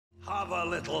Have a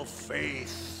little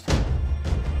faith.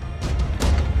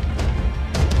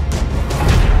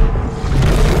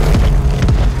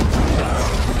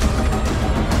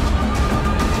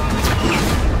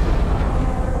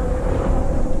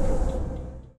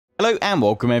 Hello and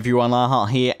welcome everyone, Heart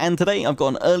here, and today I've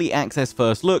got an early access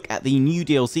first look at the new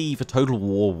DLC for Total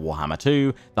War Warhammer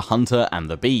 2, The Hunter and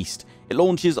the Beast. It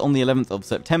launches on the 11th of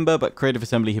September, but Creative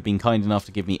Assembly have been kind enough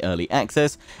to give me early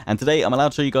access, and today I'm allowed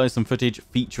to show you guys some footage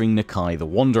featuring Nakai the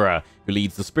Wanderer, who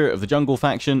leads the Spirit of the Jungle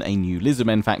faction, a new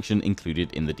Lizardmen faction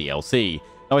included in the DLC.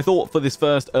 Now I thought for this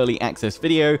first early access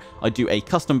video, I'd do a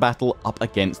custom battle up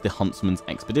against the Huntsman's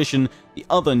Expedition, the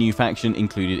other new faction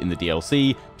included in the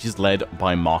DLC, which is led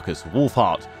by Marcus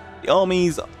Wolfhart. The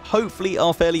armies hopefully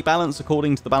are fairly balanced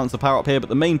according to the balance of power up here, but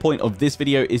the main point of this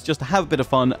video is just to have a bit of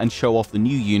fun and show off the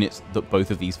new units that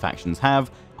both of these factions have,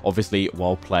 obviously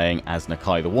while playing as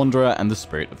Nakai the Wanderer and the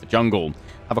Spirit of the Jungle.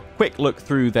 Have a quick look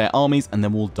through their armies and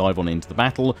then we'll dive on into the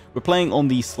battle. We're playing on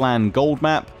the Slan Gold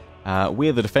map.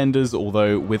 We're the defenders,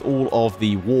 although with all of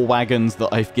the war wagons that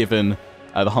I've given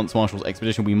the Hunts Marshal's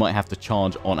Expedition, we might have to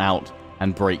charge on out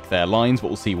and break their lines, but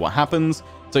we'll see what happens.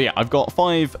 So yeah, I've got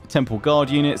 5 Temple Guard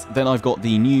units, then I've got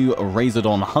the new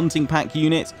Razordon Hunting Pack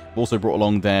unit. I've also brought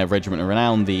along their Regiment of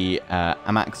Renown, the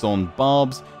Amaxon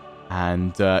Barbs,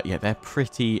 and yeah, they're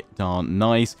pretty darn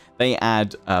nice. They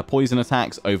add poison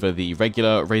attacks over the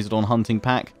regular Razordon Hunting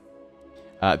Pack.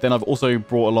 Then I've also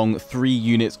brought along 3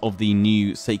 units of the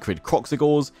new Sacred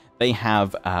Croxigors. They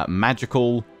have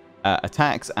magical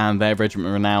attacks, and their Regiment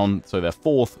of Renown, so their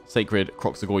 4th Sacred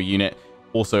Croxigor unit,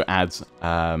 also adds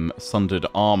sundered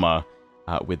armor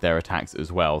with their attacks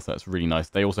as well. So that's really nice.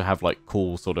 They also have like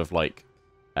cool sort of like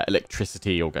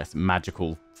electricity or I guess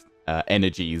magical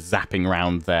energy zapping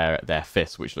around their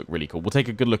fists, which look really cool. We'll take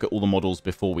a good look at all the models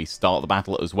before we start the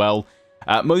battle as well.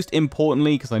 Most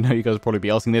importantly, because I know you guys will probably be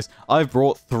asking this, I've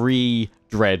brought 3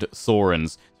 Dread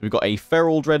Saurians. So we've got a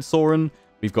Feral Dread Sauron,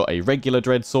 we've got a regular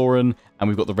Dread Sauron, and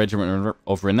we've got the Regiment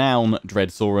of Renown Dread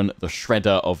Sauron, the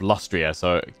Shredder of Lustria.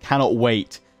 So cannot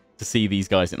wait to see these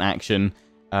guys in action.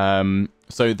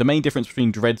 So the main difference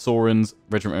between Dread Saurons,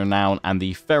 Regiment of Renown, and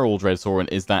the Feral Dread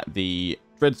Sauron is that the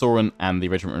Dread Sauron and the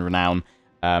Regiment of Renown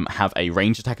have a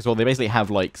ranged attack as well. They basically have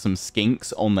like some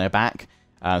skinks on their back.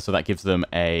 So that gives them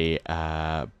a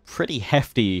pretty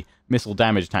hefty missile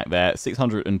damage attack there,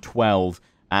 612,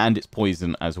 and it's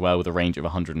poison as well with a range of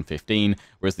 115,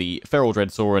 whereas the Feral Dread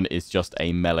Sauron is just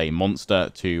a melee monster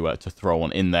to throw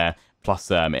on in there, plus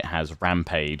it has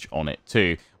Rampage on it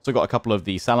too. So got a couple of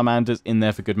the Salamanders in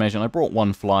there for good measure, and I brought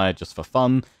 1 flyer just for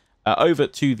fun. Over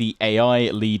to the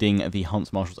AI leading the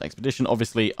Hunts Marshal's Expedition.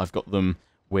 Obviously, I've got them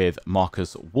with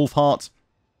Marcus Wolfhart.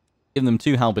 Give them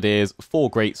 2 halberdiers, 4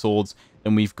 great swords.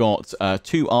 Then we've got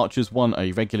 2 archers, 1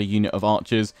 a regular unit of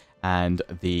archers, and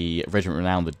the Regiment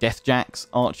Renown, the Deathjacks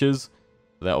archers.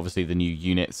 They're obviously the new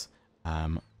units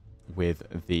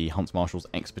with the Hunts Marshal's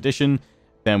Expedition.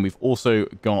 Then we've also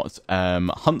got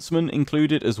Huntsmen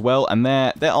included as well, and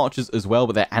they're archers as well,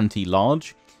 but they're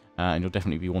anti-large. And you'll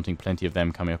definitely be wanting plenty of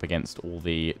them coming up against all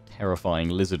the terrifying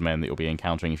Lizardmen that you'll be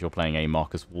encountering if you're playing a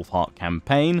Marcus Wolfhart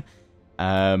campaign.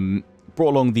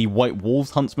 Brought along the White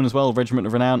Wolves Huntsman as well, Regiment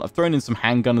of Renown. I've thrown in some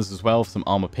handgunners as well for some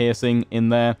armor piercing in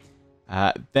there.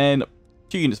 Then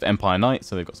 2 units for Empire Knights,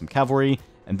 so they've got some cavalry.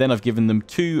 And then I've given them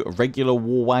 2 regular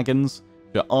war wagons,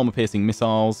 which are armor piercing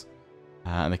missiles.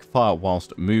 And they can fire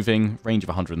whilst moving, range of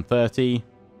 130.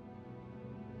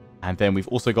 And then we've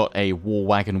also got a war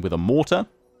wagon with a mortar,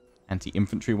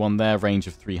 anti-infantry one there, range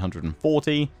of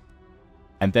 340.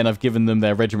 And then I've given them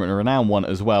their Regiment of Renown one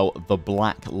as well, the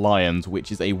Black Lions,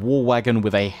 which is a war wagon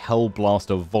with a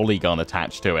Hellblaster volley gun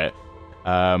attached to it.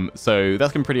 So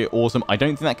that's been pretty awesome. I don't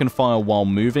think that can fire while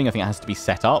moving. I think it has to be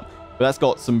set up. But that's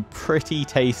got some pretty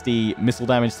tasty missile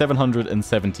damage,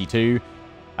 772.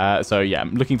 So yeah,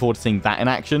 I'm looking forward to seeing that in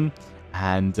action.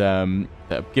 And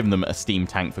I've given them a steam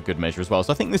tank for good measure as well.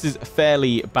 So I think this is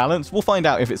fairly balanced. We'll find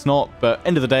out if it's not. But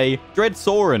end of the day, Dread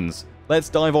Saurons. Let's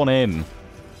dive on in.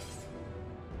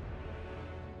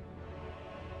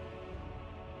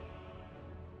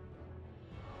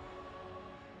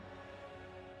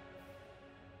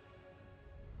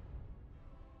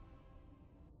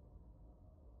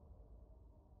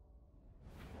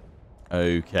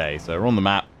 Okay, so we're on the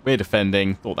map. We're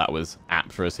defending. Thought that was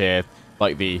apt for us here.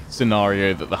 Like the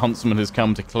scenario that the Huntsman has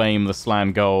come to claim the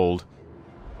Slan Gold.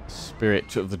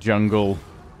 Spirit of the Jungle.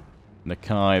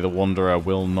 Nakai the Wanderer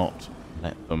will not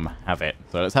let them have it.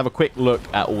 So let's have a quick look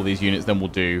at all these units. Then we'll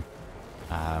do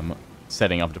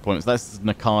setting up deployments. That's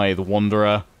Nakai the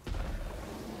Wanderer.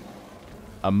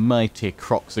 A mighty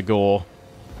Croxigor.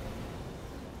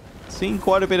 seen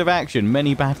quite a bit of action.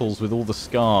 Many battles with all the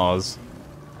scars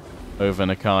over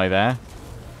Nakai there.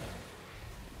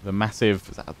 The massive...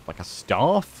 Is that like a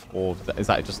staff? Or is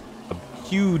that just a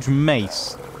huge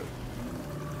mace?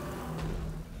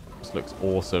 This looks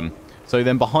awesome. So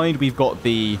then behind we've got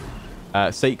the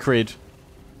sacred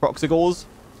Croxigors.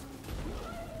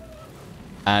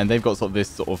 And they've got sort of this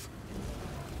sort of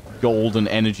golden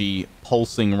energy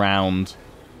pulsing around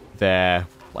their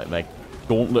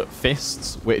gauntlet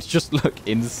fists, which just look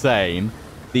insane.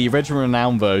 The Regiment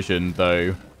Renown version,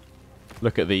 though,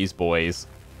 look at these boys.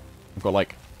 I've got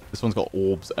like, this one's got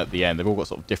orbs at the end. They've all got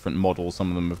sort of different models. Some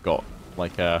of them have got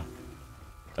like a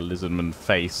lizardman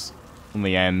face on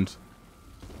the end.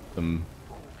 Some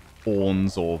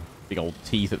horns or big old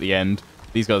teeth at the end.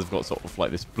 These guys have got sort of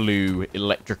like this blue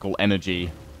electrical energy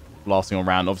blasting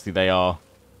around. Obviously, they are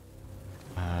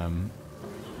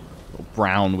sort of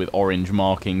brown with orange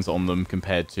markings on them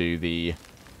compared to the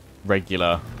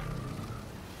regular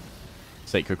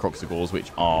Sacred Croxigors, which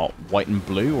are white and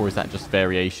blue, or is that just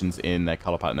variations in their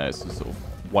color pattern? No, it's just sort of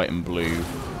white and blue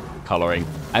coloring.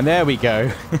 And there we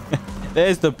go.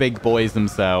 There's the big boys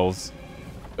themselves.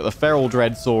 Got the Feral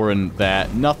Dread Sauron there.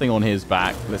 Nothing on his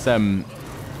back. Let's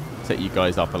set you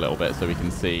guys up a little bit so we can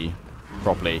see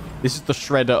properly. This is the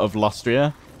Shredder of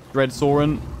Lustria, Dread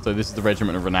Sauron. So this is the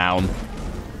Regiment of Renown.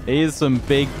 Here's some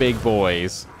big, big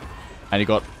boys. And you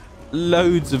got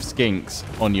loads of skinks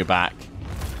on your back.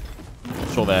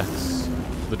 I'm sure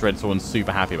the Dread Sauron's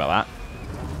super happy about that.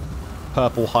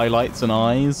 Purple highlights and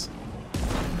eyes.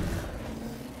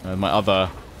 And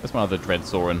that's my other Dread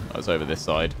Sauron that's over this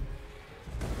side.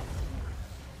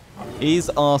 These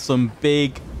are some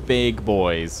big, big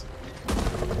boys.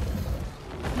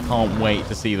 Can't wait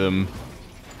to see them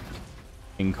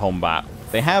in combat.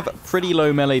 They have pretty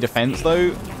low melee defense, though.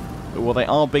 But while they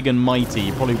are big and mighty,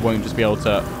 you probably won't just be able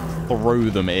to throw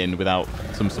them in without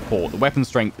some support. The weapon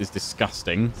strength is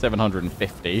disgusting.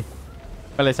 750.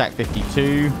 Melee attack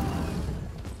 52.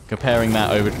 Comparing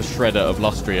that over to the Shredder of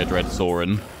Lustria Dread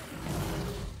Sauron.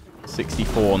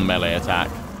 64 on the melee attack.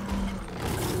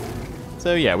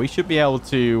 So yeah, we should be able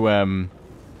to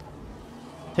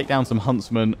take down some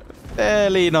huntsmen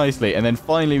fairly nicely. And then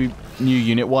finally, new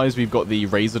unit-wise, we've got the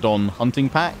Razordon hunting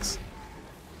packs.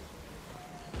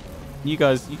 You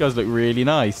guys look really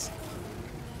nice.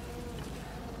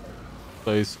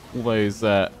 All those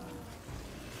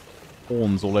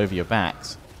horns all over your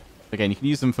backs. Again, you can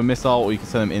use them for missile or you can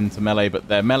send them into melee, but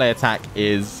their melee attack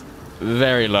is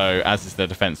very low, as is their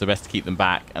defense. So best to keep them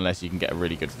back unless you can get a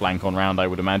really good flank on round, I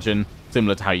would imagine.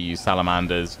 Similar to how you use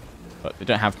salamanders, but they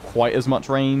don't have quite as much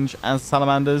range as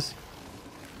salamanders.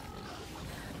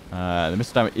 The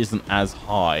missile damage isn't as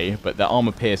high, but they're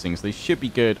armor piercing, so they should be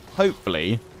good,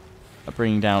 hopefully, at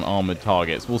bringing down armored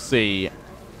targets. We'll see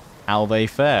how they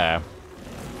fare.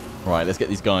 Right, let's get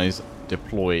these guys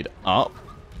deployed up.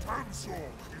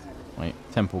 Right,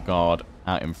 Temple Guard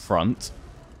out in front.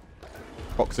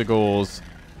 Croxigors,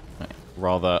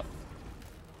 rather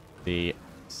the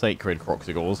Sacred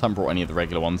Croxigors. Haven't brought any of the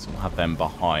regular ones. We'll have them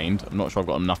behind. I'm not sure I've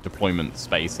got enough deployment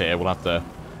space here. We'll have to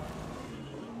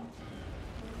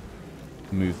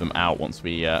move them out once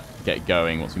we get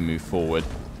going, once we move forward.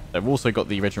 They've also got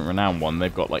the Regiment Renown one.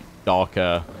 They've got like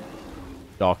darker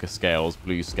scales,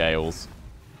 blue scales.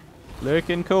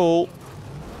 Looking cool.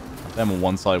 Them on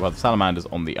one side, while the salamanders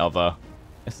on the other.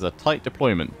 This is a tight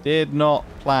deployment. Did not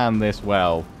plan this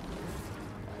well.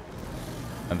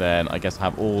 And then I guess I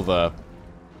have all the...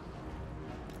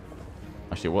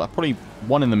 Actually, well, probably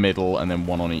one in the middle and then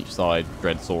one on each side.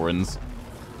 Dread Saurons.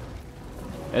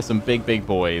 There's some big, big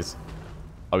boys.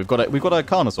 Oh, we've got a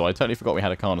Carnosaur. I totally forgot we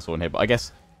had a Carnosaur in here, but I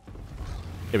guess...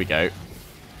 Here we go.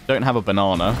 Don't have a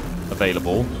banana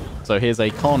available. So here's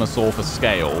a Carnosaur for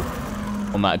scale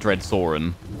on that Dread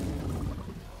Sauron.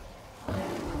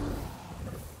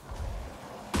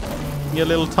 You're a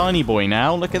little tiny boy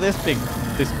now. Look at this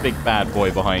big bad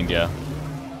boy behind you.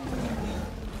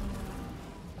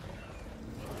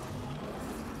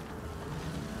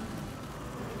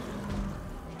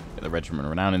 Get the Regiment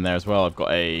Renown in there as well. I've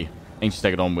got a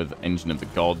Ancient Stegodon with Engine of the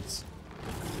Gods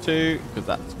too, because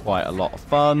that's quite a lot of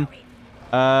fun.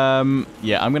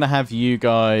 Yeah, I'm gonna have you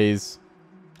guys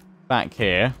back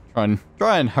here.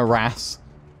 Try and harass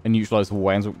and neutralize the war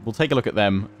wagons. We'll take a look at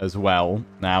them as well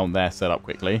now. They're set up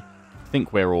quickly. I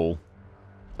think we're all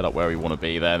set up where we want to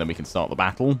be there. Then we can start the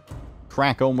battle.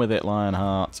 Crack on with it,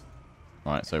 Lionheart.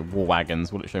 Alright, so war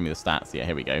wagons. Will it show me the stats? Yeah,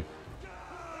 here we go.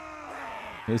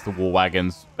 Here's the war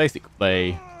wagons.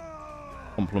 Basically,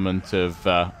 complement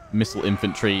of missile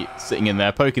infantry sitting in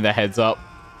there, poking their heads up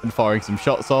and firing some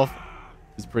shots off.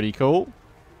 Is pretty cool.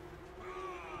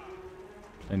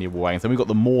 Any war wagons. Then we've got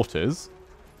the mortars.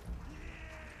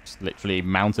 Just literally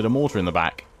mounted a mortar in the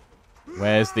back.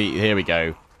 Where's the... Here we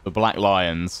go. The Black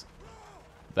Lions.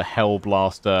 The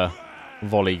Hellblaster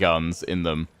volley guns in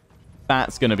them.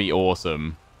 That's going to be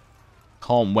awesome.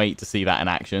 Can't wait to see that in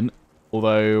action.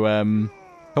 Although, can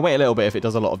wait a little bit if it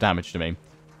does a lot of damage to me.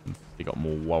 We got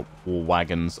more war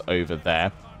wagons over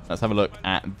there. Let's have a look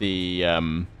at the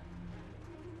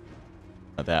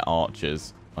at their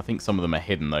archers. I think some of them are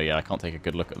hidden though. Yeah, I can't take a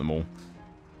good look at them all.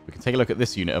 We can take a look at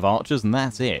this unit of archers, and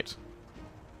that's it.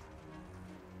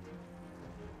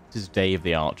 This is Dave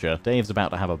the Archer. Dave's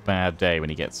about to have a bad day when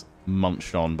he gets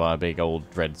munched on by a big old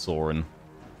dread sauron.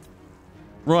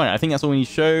 Right, I think that's all we need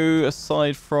to show,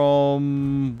 aside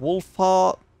from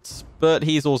Wolfheart, but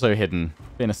he's also hidden,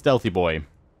 being a stealthy boy.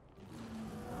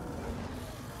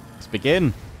 Let's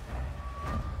begin.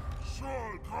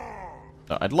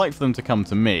 So I'd like for them to come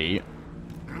to me,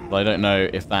 but I don't know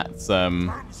if that's going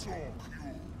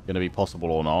to be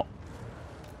possible or not.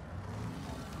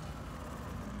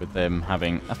 With them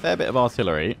having a fair bit of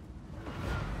artillery.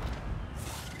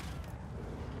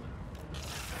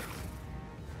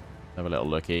 Have a little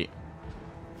looky.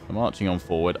 I'm marching on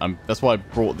forward. That's why I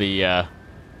brought the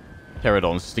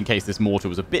Pterodons, just in case this mortar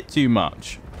was a bit too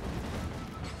much.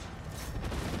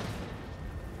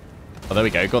 Oh, there we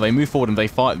go. God, they move forward and they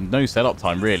fight. No setup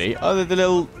time, really. Oh,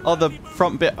 the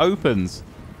front bit opens.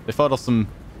 They fired off some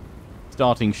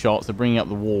starting shots. They're bringing up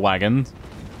the war wagons.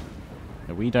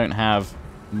 We don't have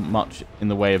much in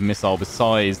the way of missile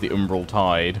besides the Umbral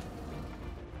Tide.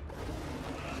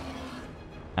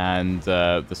 And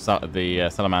the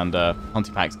Salamander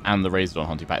Hunting Packs and the Razordon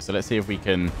Hunting Packs. So let's see if we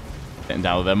can get them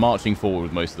down. They're marching forward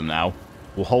with most of them now.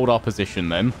 We'll hold our position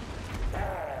then.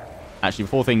 Actually,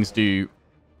 before things do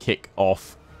kick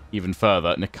off even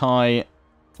further, Nakai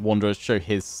Wanderer show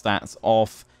his stats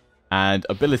off. And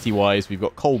ability-wise, we've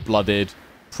got Cold-Blooded,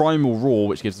 Primal Roar,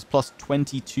 which gives us plus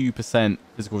 22%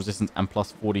 physical resistance and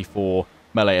plus 44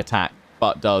 melee attack,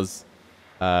 but does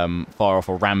fire off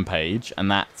a Rampage.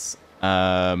 And that's...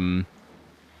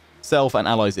 self and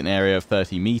allies in an area of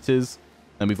 30 meters.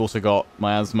 Then we've also got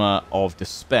Miasma of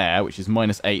Despair, which is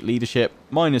minus 8 leadership,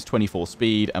 minus 24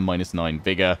 speed, and minus 9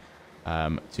 vigor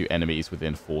to enemies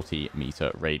within 40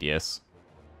 meter radius.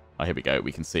 Oh, here we go.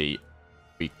 We can see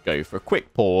we go for a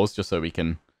quick pause just so we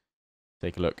can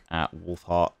take a look at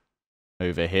Wolfheart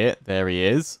over here. There he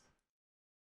is.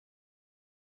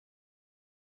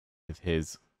 With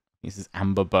his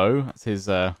amber bow. That's his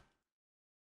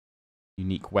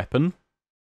unique weapon.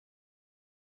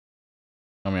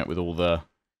 Coming up with all the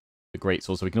great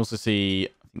swords. So we can also see,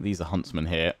 I think these are huntsmen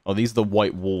here. Oh, these are the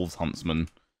White Wolves huntsmen.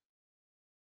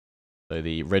 So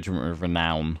the Regiment of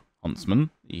Renown huntsmen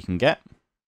that you can get.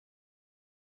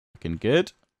 Looking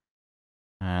good.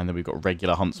 And then we've got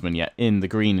regular huntsmen yet in the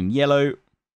green and yellow.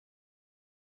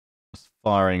 Just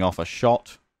firing off a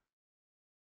shot.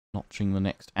 Notching the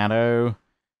next arrow.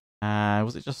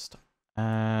 Was it just...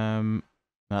 no,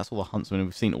 that's all the huntsmen.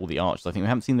 We've seen all the archers. I think we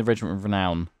haven't seen the Regiment of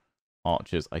Renown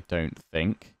archers, I don't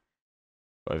think.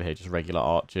 Over here, just regular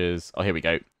archers. Oh, here we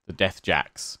go. The Death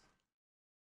Jacks.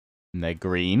 And they're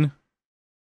green.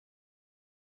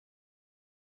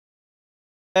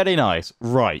 Very nice.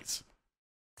 Right.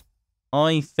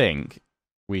 I think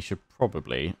we should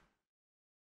probably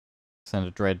send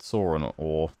a Dread Sauron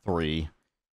or 3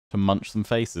 to munch some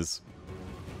faces.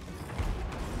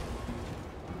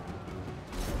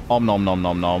 Om nom nom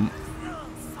nom nom.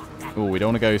 Oh, we don't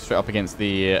want to go straight up against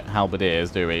the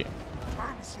halberdiers, do we?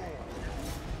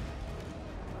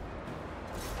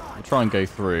 We'll try and go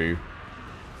through.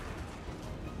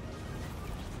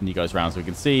 And you guys around so we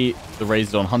can see the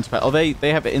Razordon Hunter Pack. Oh, they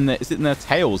have it in their... Is it in their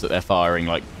tails that they're firing?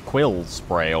 Like quill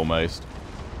spray almost.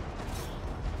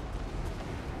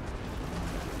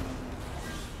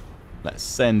 Let's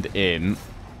send in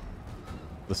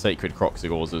the Sacred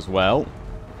Croxigors as well.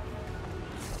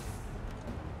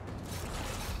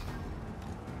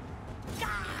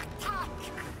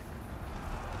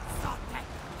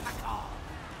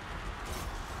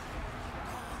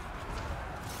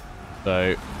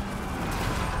 So...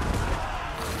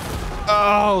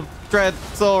 Oh, Dread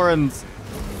Saurons!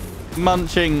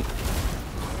 Munching.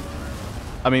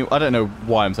 I mean, I don't know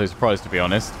why I'm so surprised, to be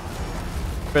honest.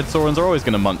 Dread Saurons are always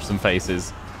going to munch some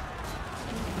faces.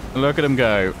 Look at them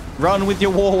go. Run with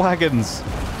your war wagons!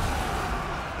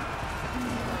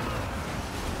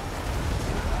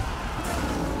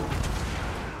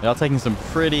 They are taking some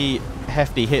pretty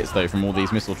hefty hits, though, from all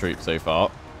these missile troops so far.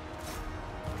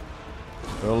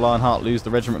 Will Lionheart lose the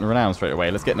Regiment of Renown straight away?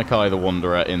 Let's get Nakai the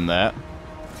Wanderer in there.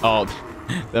 Oh,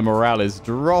 their morale is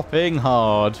dropping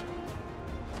hard.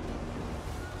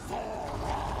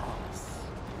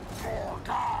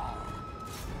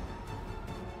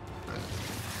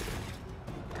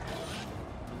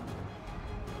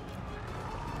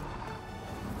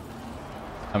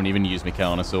 Haven't even used my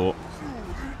Carnosaur.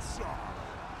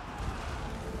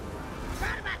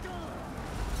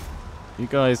 You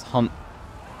guys hunt.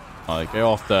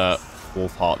 Go after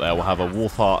Wolfheart there. We'll have a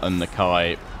Wolfheart and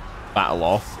Nakai battle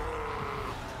off.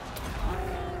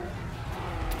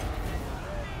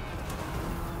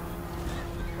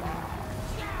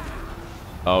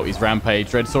 Oh, he's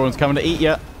rampage. Red Sauron's coming to eat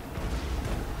you.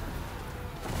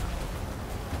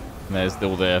 And there's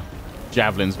all the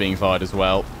javelins being fired as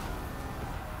well.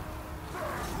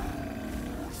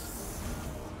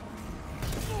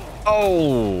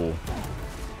 Oh!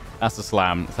 That's a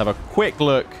slam. Let's have a quick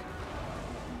look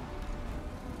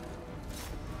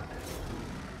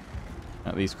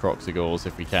at these Croxigors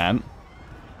if we can.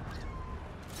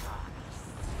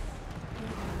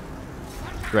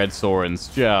 Red Sauron's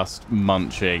just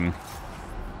munching.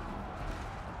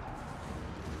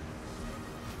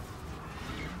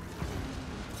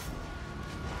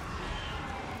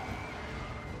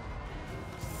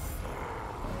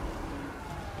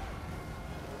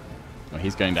 Oh,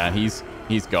 he's going down. He's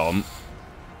gone.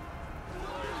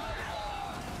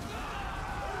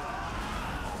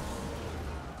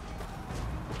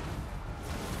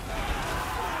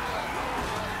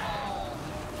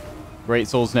 Great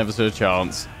Swords never stood a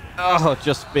chance. Oh,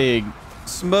 just being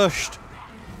smushed.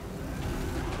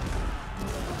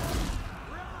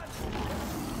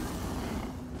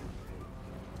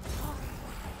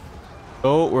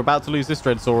 Oh, we're about to lose this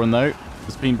Dread Sauron, though.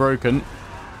 It's been broken.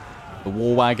 The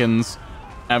war wagons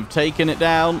have taken it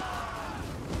down.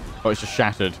 Oh, it's just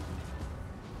shattered.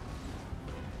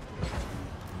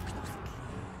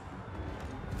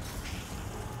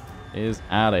 Is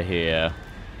out of here.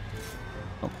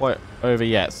 Not quite over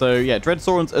yet. So, yeah, Dread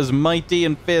Saurons, as mighty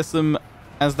and fearsome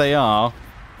as they are,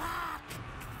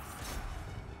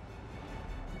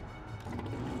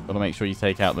 gotta make sure you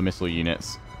take out the missile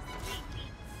units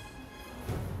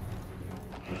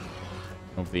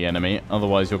of the enemy.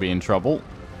 Otherwise, you'll be in trouble.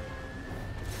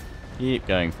 Keep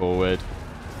going forward.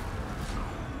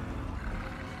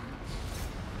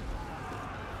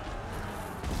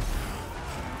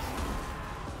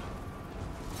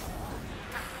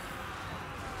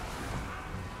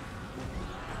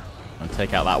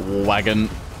 Take out that war wagon.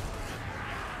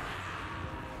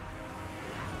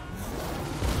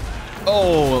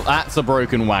 Oh, that's a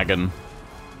broken wagon.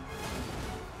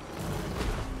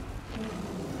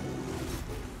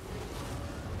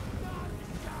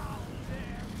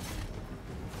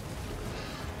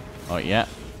 Oh, yeah.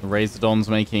 The Razordon's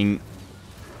making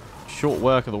short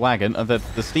work of the wagon. The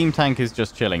steam tank is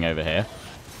just chilling over here.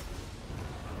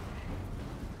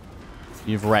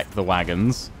 You've wrecked the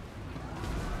wagons.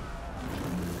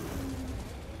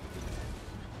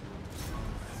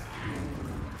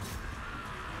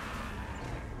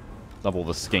 Love all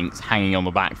the skinks hanging on the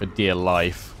back for dear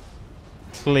life.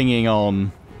 Clinging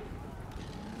on.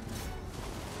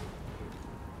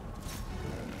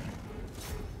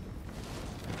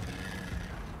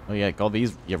 Oh yeah, God,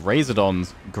 these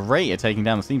Razordons, great at taking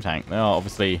down the steam tank. They are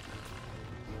obviously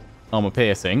armor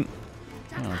piercing.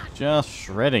 Oh, just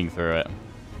shredding through it.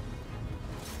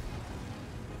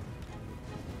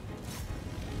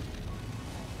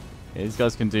 Yeah, these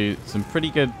guys can do some pretty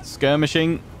good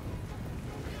skirmishing.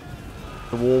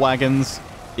 The war wagons,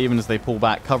 even as they pull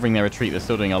back, covering their retreat, they're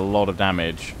still doing a lot of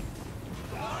damage.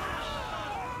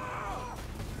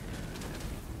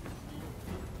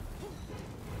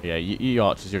 Yeah, you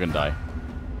archers, you're going to die.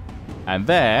 And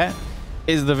there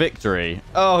is the victory.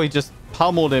 Oh, he just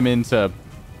pummeled him into...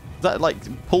 That, like,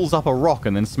 pulls up a rock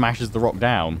and then smashes the rock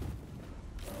down.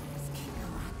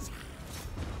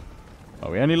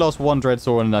 Oh, we only lost one Dread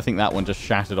Sauron, and I think that one just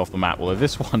shattered off the map. Although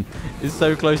this one is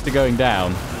so close to going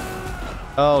down.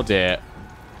 Oh dear.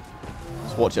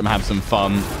 Let's watch him have some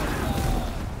fun.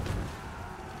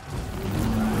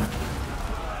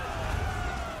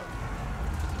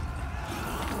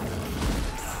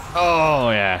 Oh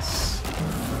yes.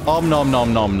 Om nom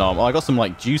nom nom nom. Oh, I got some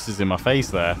like juices in my face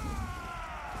there.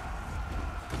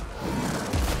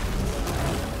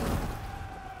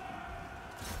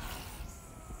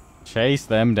 Chase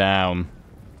them down.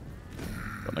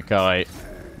 Got Nakai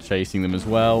chasing them as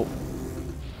well.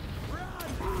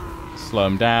 Slow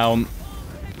him down.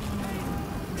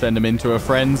 Send him into a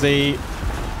frenzy.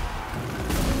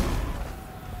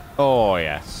 Oh,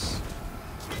 yes.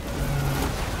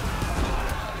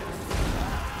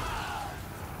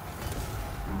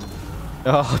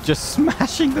 Oh, just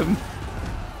smashing them.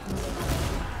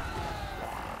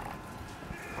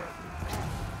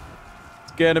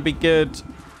 It's going to be good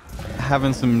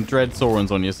having some Dread Saurons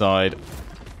on your side.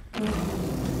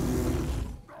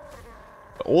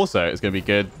 But also, it's going to be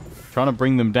good trying to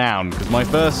bring them down, because my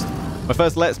first My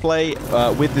first Let's Play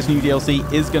with this new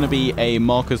DLC is going to be a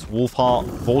Marcus Wolfheart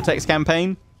Vortex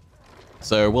campaign.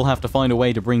 So we'll have to find a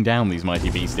way to bring down these mighty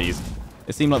beasties.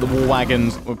 It seemed like the War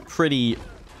Wagons were pretty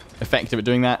effective at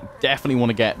doing that. Definitely want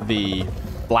to get the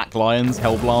Black Lions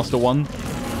Hellblaster one.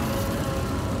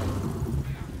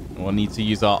 We'll need to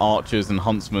use our archers and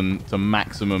huntsmen to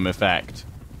maximum effect.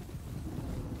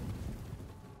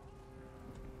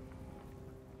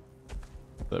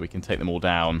 So that we can take them all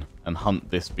down and hunt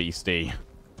this beastie.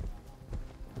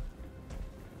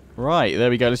 Right, there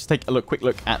we go. Let's just take a quick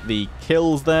look at the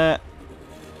kills there.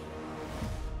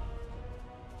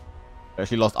 We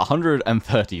actually lost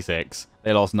 136.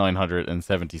 They lost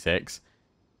 976.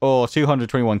 Oh,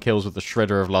 221 kills with the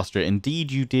Shredder of Lustre.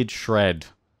 Indeed, you did shred.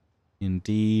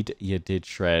 Indeed, you did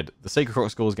shred. The Sacred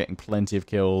Croc Skull is getting plenty of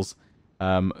kills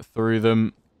through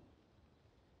them.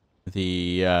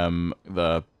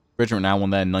 The Regiment Now one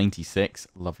there, 96.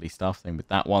 Lovely stuff. Same with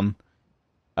that one.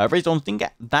 Raised Arms didn't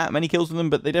get that many kills with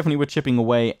them, but they definitely were chipping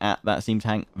away at that steam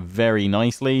tank very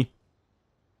nicely.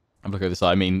 I'm looking at this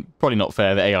side. I mean, probably not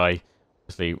fair. The AI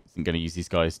obviously isn't going to use these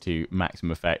guys to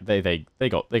maximum effect. They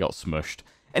got smushed.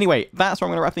 Anyway, that's where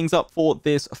I'm going to wrap things up for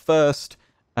this first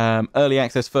early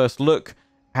access first look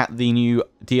at the new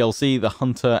DLC, the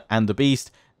Hunter and the Beast.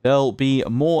 There'll be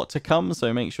more to come,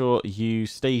 so make sure you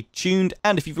stay tuned.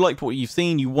 And if you've liked what you've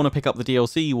seen, you want to pick up the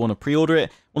DLC, you want to pre-order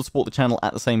it, want to support the channel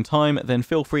at the same time, then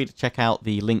feel free to check out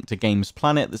the link to Games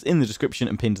Planet that's in the description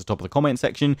and pinned to the top of the comment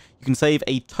section. You can save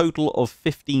a total of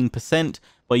 15%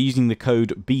 by using the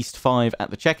code BEAST5 at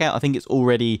the checkout. I think it's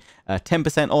already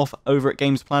 10% off over at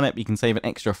Games Planet, but you can save an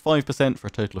extra 5% for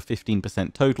a total of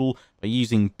 15% total by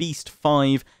using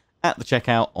BEAST5 at the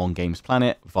checkout on Games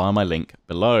Planet via my link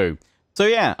below. So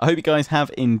yeah, I hope you guys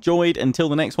have enjoyed. Until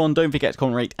the next one, don't forget to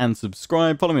comment, rate, and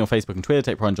subscribe. Follow me on Facebook and Twitter,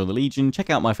 take pride and join the Legion. Check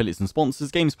out my affiliates and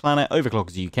sponsors, Games Planet,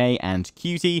 Overclockers UK, and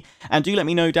Qt. And do let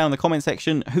me know down in the comment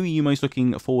section who you're most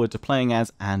looking forward to playing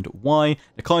as and why.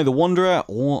 Nakai the Wanderer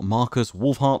or Marcus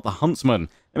Wolfheart the Huntsman.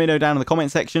 Let me know down in the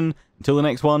comment section. Until the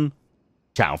next one,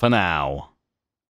 ciao for now.